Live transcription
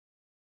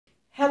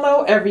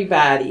Hello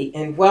everybody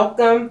and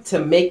welcome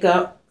to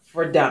Makeup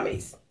for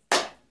Dummies.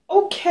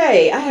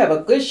 Okay, I have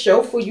a good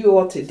show for you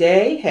all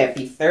today.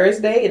 Happy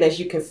Thursday, and as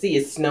you can see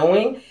it's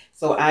snowing,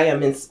 so I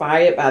am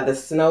inspired by the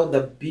snow,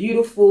 the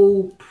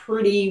beautiful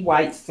pretty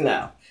white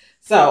snow.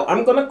 So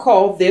I'm going to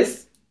call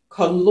this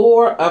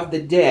color of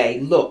the day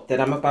look that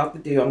I'm about to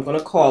do. I'm going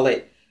to call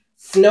it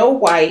Snow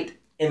White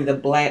and the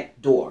Black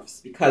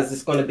Dwarfs because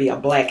it's going to be a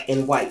black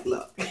and white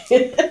look.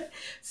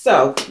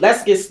 So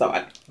let's get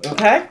started,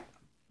 okay?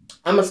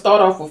 I'm going to start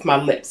off with my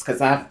lips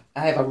because I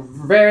have a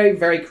very,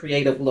 very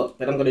creative look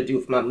that I'm going to do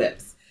with my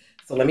lips.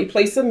 So let me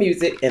play some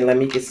music and let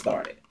me get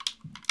started.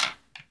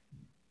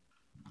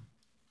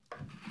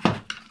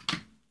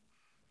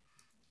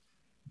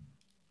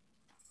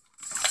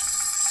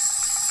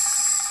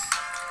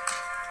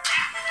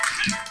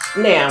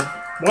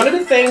 Now, one of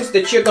the things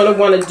that you're going to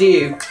want to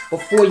do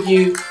before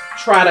you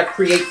try to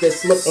create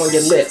this look on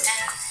your lips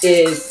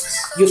is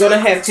you're going to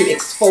have to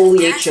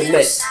exfoliate your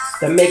lips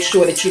to make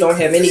sure that you don't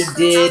have any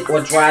dead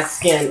or dry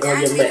skin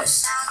on your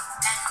lips.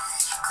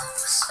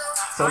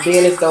 So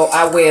being as though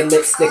I wear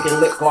lipstick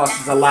and lip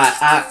glosses a lot,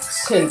 I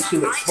tend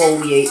to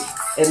exfoliate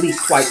at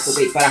least twice a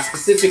week, but I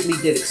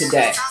specifically did it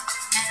today.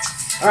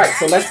 All right,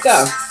 so let's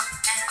go.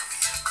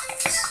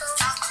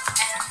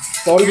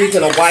 So I'm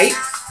using a white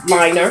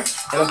liner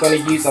and I'm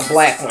going to use a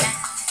black one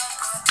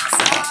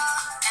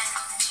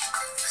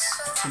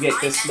to get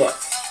this look.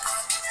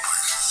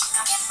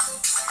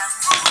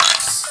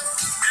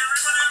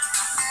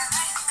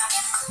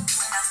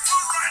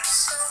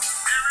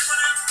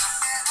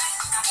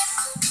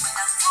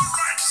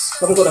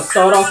 So I'm going to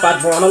start off by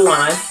drawing a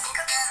line.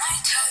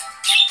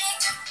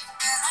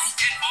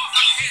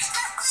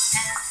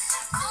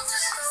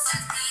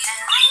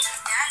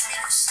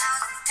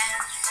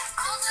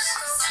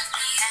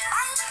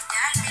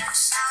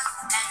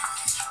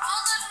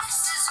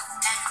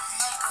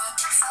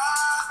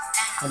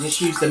 I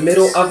just use the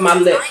middle of my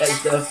lip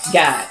as the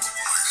guide.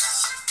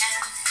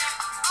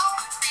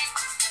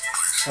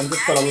 I'm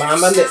just going to line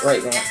my lip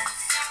right now.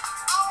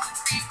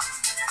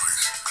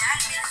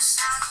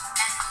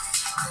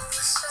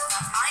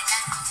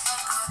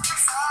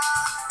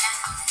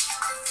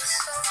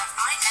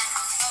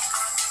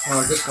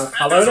 I'm just going to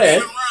color it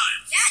in.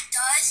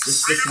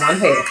 Just this one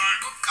hair.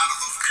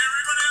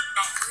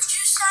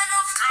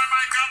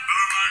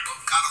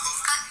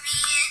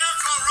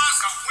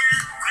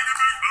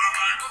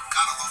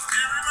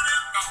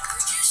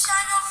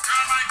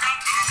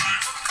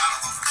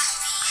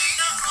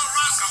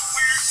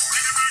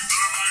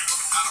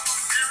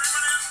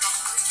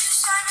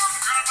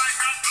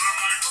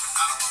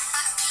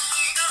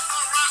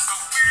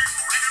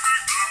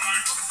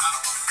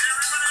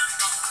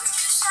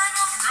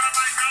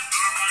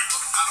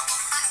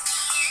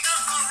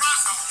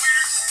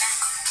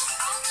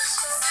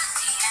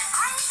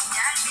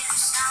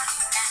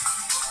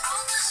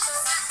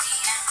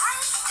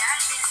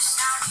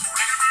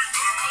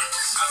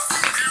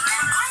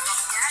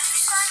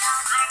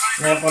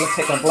 Now I'm going to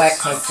take a black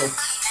pencil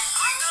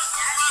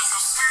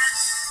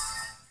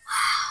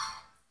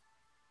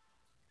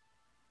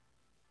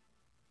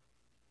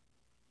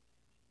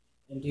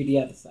and do the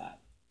other side.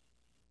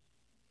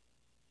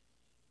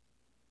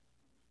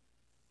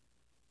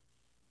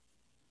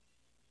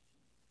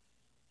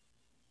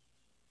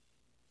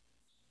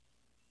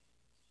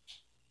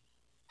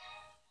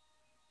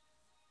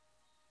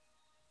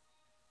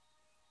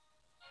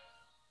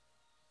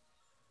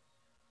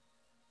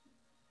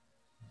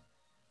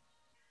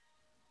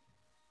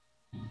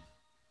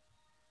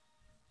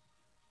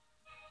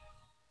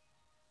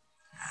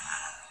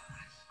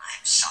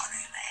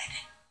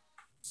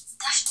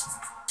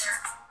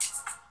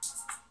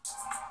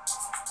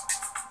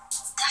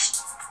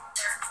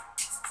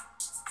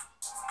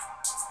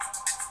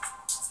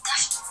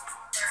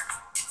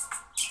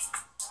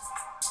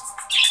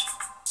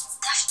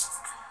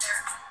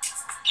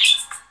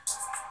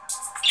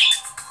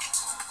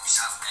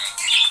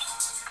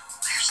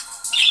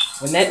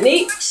 Isn't that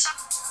neat?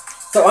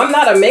 So I'm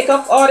not a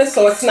makeup artist,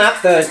 so it's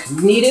not the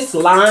neatest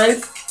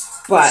lines,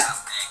 but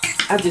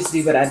I just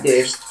do what I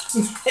do.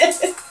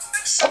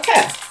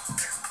 Okay.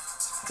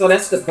 So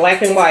that's the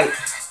black and white.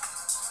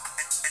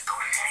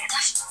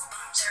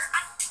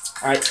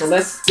 All right, so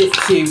let's get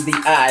to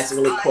the eyes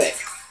really quick.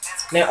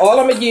 Now all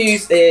I'm going to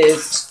use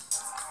is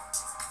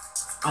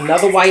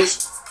another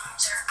white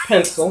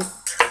pencil.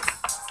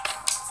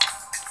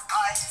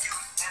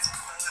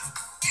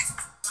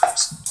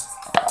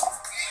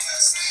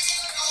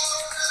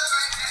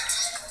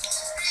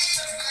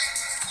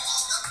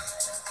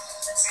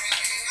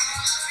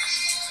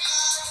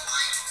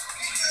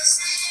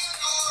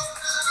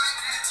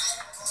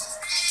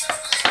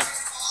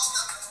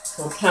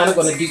 I'm kind of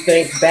going to do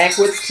things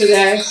backwards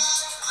today,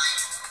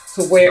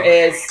 so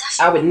whereas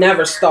I would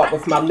never start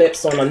with my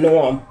lips on a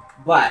norm,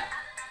 but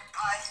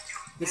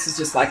this is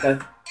just like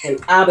an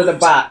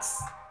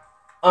out-of-the-box,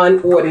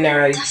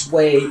 unordinary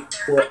way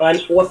or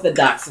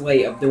unorthodox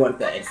way of doing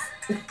things.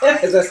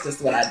 That's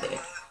just what I did.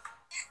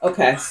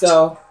 Okay,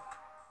 so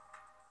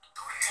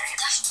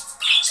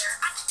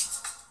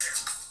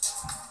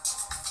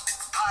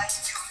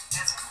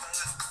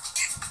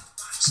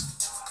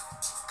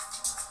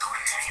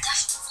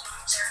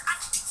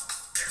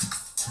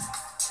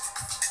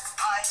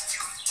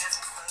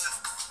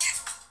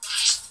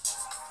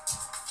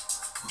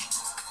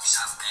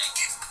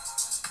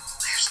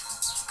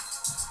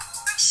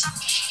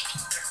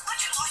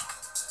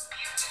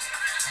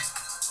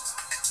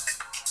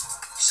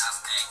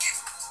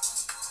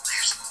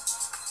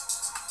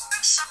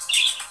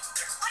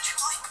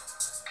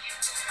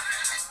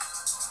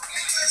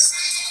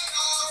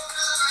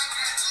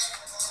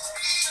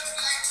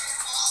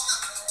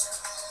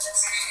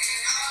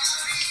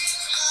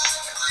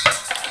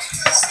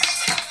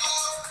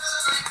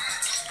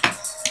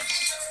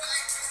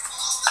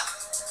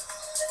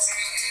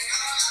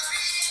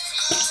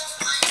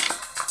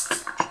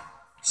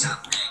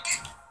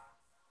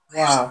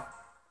Wow.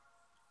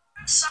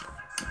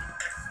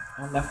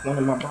 I left one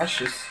of my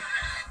brushes.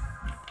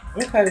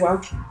 Okay,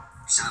 well,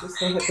 just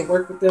gonna have to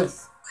work with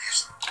this.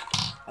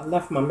 I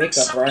left my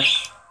makeup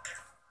brush.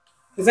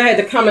 Because I had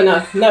to come in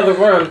another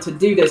room to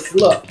do this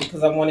look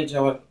because I wanted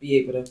y'all to be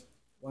able to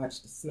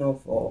watch the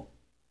snowfall.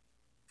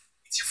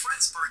 It's your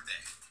friend's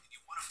birthday, and you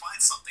want to find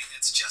something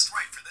that's just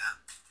right for them.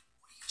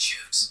 What do you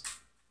choose?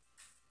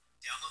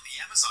 Download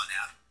the Amazon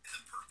app, and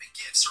the perfect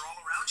gifts are all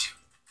around you.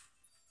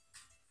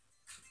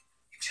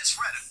 You just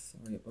read it.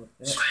 Sorry about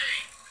that. Say,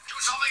 do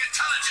something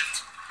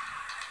intelligent.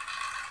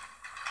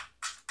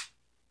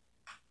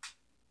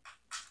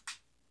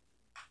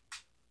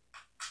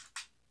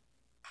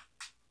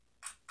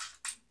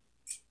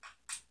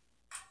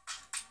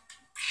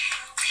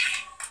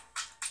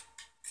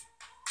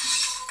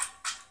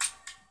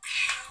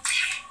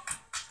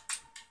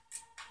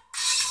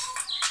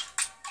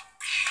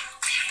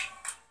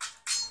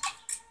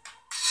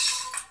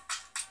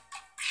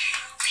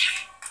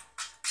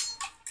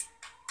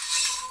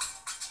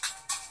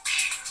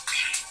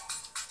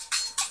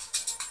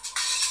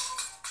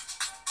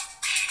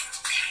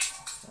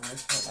 I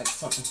felt like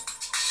something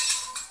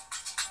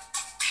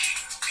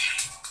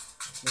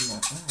in my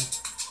eye.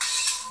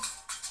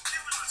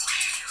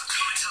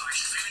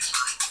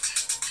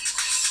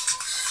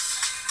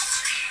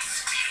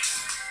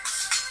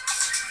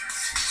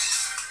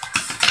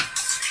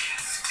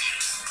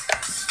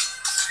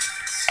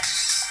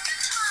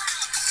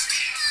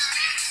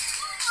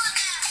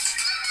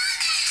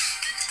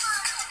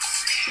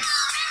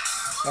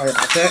 Sorry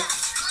about that.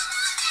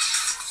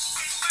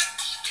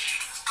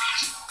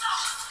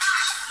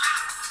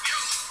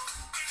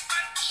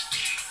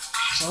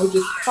 I'm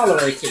just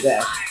coloring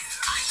today,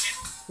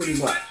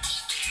 pretty much.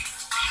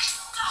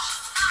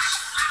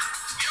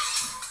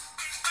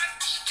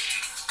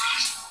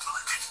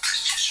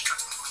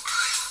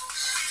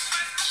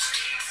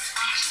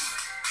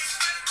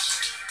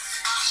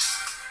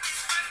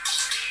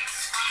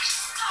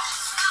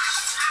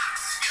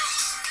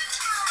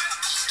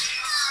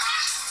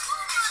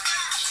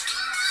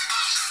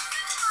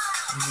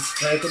 I'm just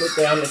dragging it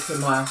down into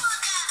my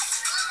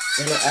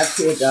inner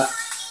aqueduct.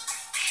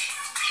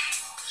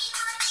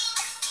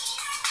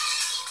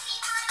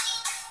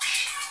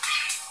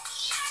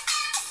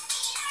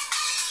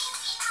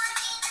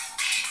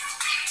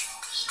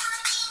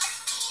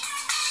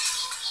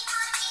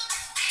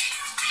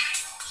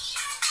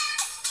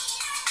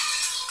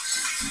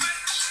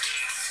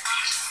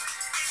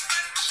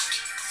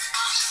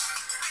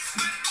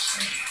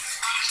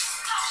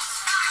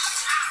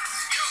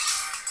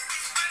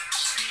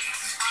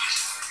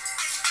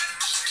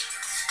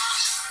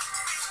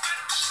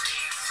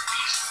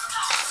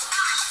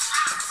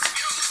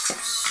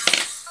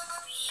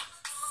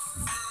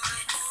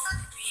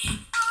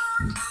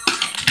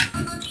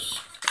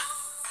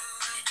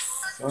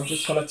 So I'm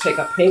just going to take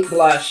a pink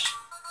blush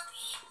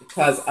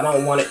because I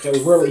don't want it to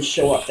really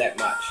show up that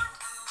much.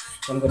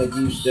 So I'm going to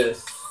use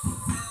this.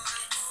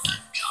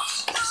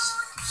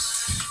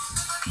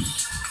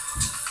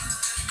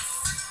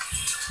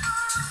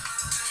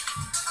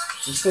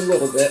 Just a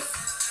little bit.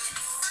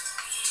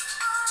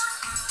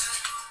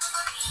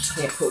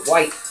 Can't put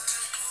white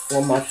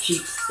on my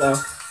cheeks, so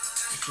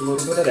just a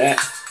little bit of that.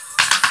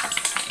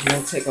 I'm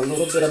going to take a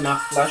little bit of my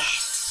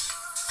flush.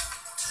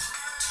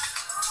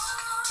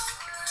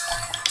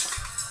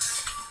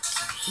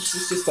 This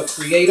is just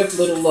a creative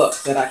little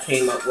look that I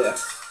came up with.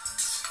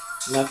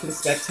 Nothing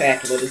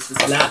spectacular. This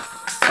is not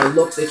a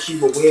look that you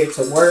would wear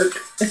to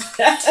work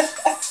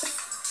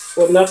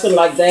or nothing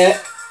like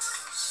that.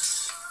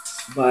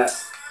 But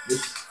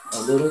just a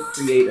little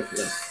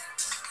creativeness.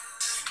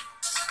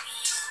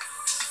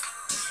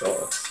 That's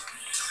all.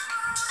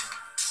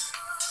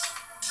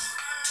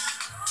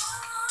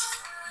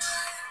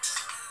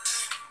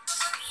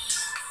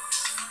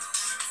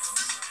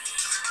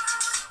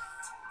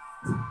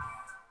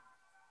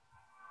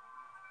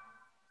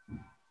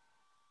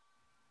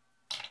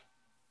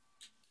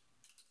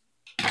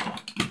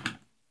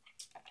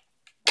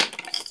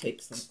 Take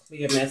some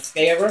clear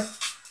mascara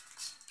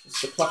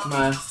just to pluck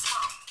my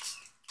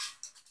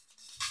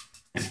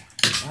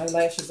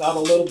eyelashes out a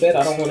little bit.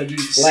 I don't want to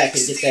use black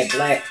and get that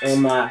black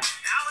on my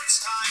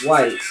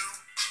white.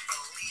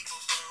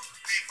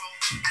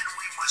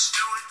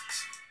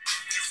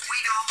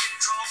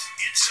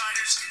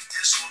 Insiders,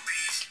 this will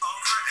be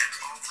over and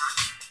over.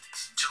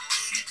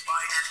 Deleted by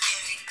an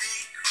any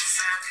big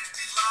fat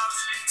love.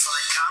 It's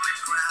like common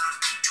ground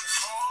to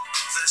halt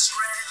the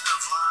spread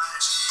of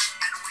lies.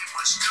 And we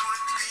must do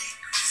it big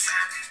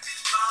fat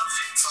love.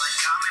 It's like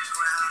common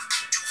ground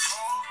to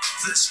halt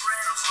the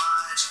spread of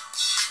lies.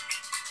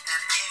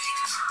 And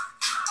any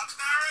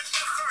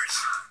America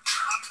first.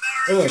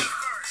 America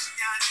first.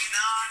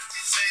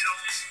 Non-fatal.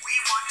 We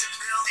want to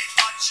build a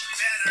much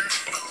better,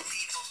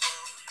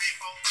 believable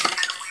people.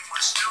 And we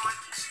must do it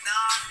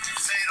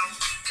non-fatal.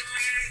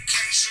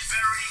 Communication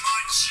very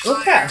much.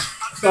 Okay,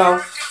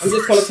 so I'm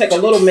just going to take a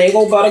little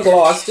mango butter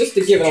gloss just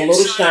to give it a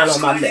little shine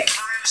on my lips.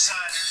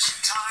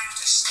 Time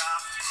to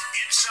stop.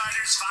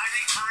 Insiders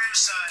fighting for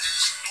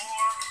insiders.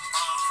 More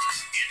of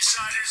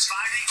insiders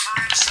fighting for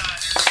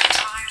insiders.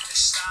 Time to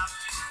stop.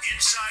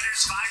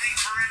 Insiders fighting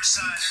for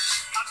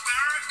insiders.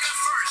 America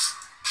first.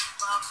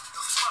 Love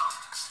the flow.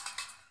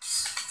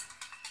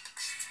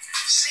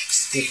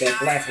 Give that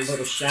black a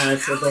little shine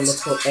so it don't look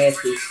so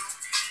ashy.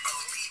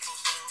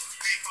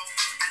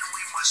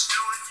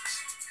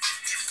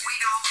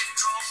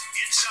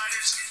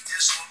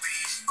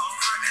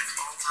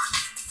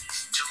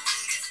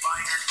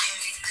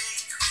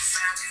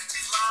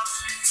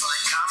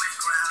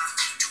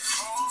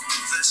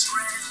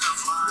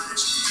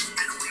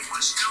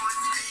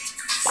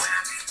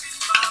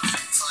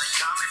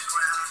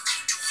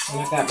 And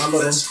I got my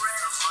little,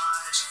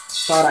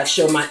 thought I'd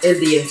show my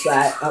Indian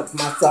side of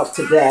myself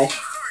today.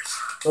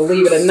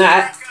 Believe it or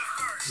not,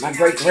 my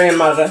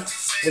great-grandmother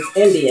was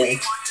Indian.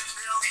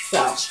 So,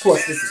 of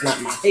course, this is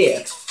not my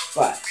hair,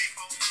 but.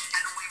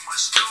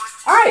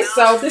 Alright,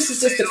 so this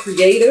is just a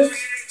creative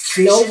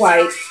Snow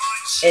White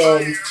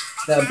and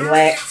the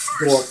Black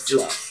Dwarfs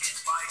look.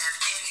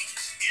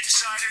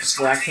 That's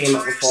where I came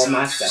up with all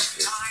my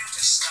accessories.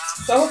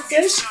 So,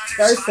 it's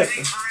very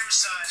simple.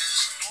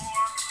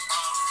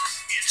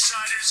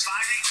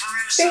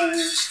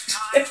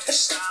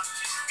 It's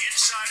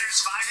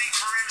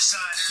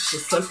a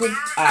simple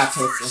eye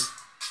pencil.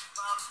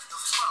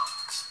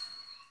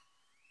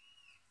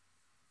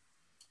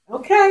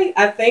 Okay,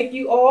 I thank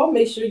you all.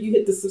 Make sure you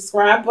hit the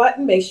subscribe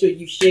button. Make sure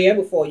you share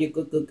with all your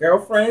good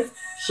girlfriends.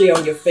 Share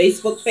on your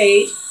Facebook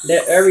page.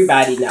 Let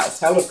everybody know.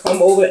 Tell them to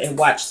come over and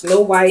watch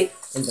Snow White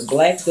and the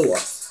Black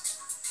Dwarfs.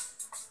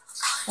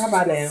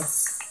 Bye-bye now.